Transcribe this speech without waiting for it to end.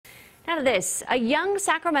Now to this, a young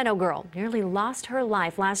Sacramento girl nearly lost her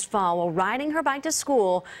life last fall while riding her bike to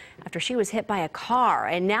school after she was hit by a car.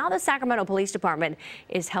 And now the Sacramento Police Department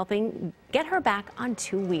is helping get her back on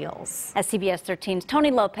two wheels. As CBS 13's Tony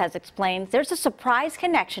Lopez explains, there's a surprise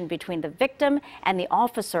connection between the victim and the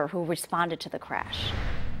officer who responded to the crash.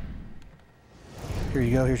 Here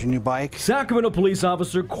you go, here's your new bike. Sacramento police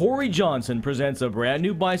officer Corey Johnson presents a brand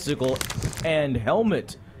new bicycle and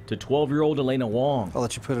helmet to 12-year-old Elena Wong. I'll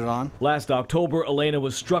let you put it on. Last October, Elena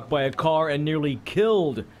was struck by a car and nearly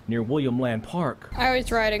killed near William Land Park. I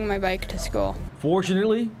was riding my bike to school.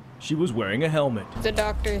 Fortunately, she was wearing a helmet. The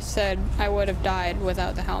doctor said I would have died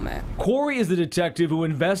without the helmet. Corey is the detective who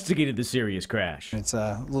investigated the serious crash. It's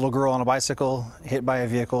a little girl on a bicycle hit by a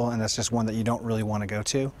vehicle, and that's just one that you don't really want to go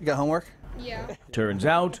to. You got homework? Yeah. Turns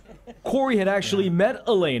out, Corey had actually met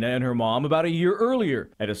Elena and her mom about a year earlier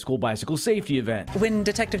at a school bicycle safety event. When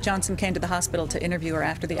Detective Johnson came to the hospital to interview her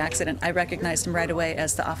after the accident, I recognized him right away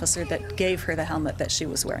as the officer that gave her the helmet that she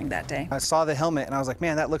was wearing that day. I saw the helmet and I was like,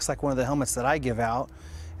 man, that looks like one of the helmets that I give out.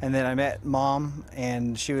 And then I met Mom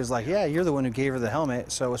and she was like, yeah, you're the one who gave her the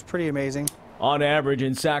helmet. So it was pretty amazing. On average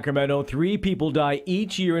in Sacramento, 3 people die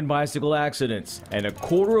each year in bicycle accidents, and a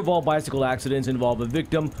quarter of all bicycle accidents involve a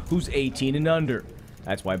victim who's 18 and under.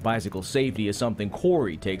 That's why bicycle safety is something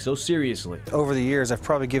Corey takes so seriously. Over the years, I've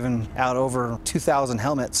probably given out over 2,000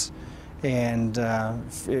 helmets, and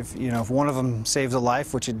if one of them saves a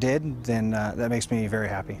life, which it did, then that makes me very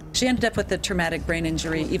happy. She ended up with a traumatic brain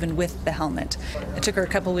injury even with the helmet. It took her a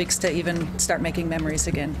couple weeks to even start making memories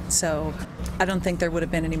again, so I don't think there would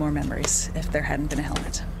have been any more memories if there hadn't been a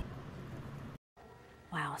helmet.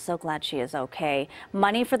 Wow, so glad she is okay.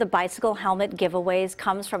 Money for the bicycle helmet giveaways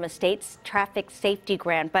comes from a state's traffic safety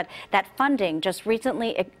grant, but that funding just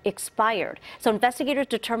recently expired. So investigators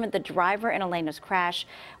determined the driver in Elena's crash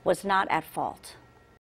was not at fault.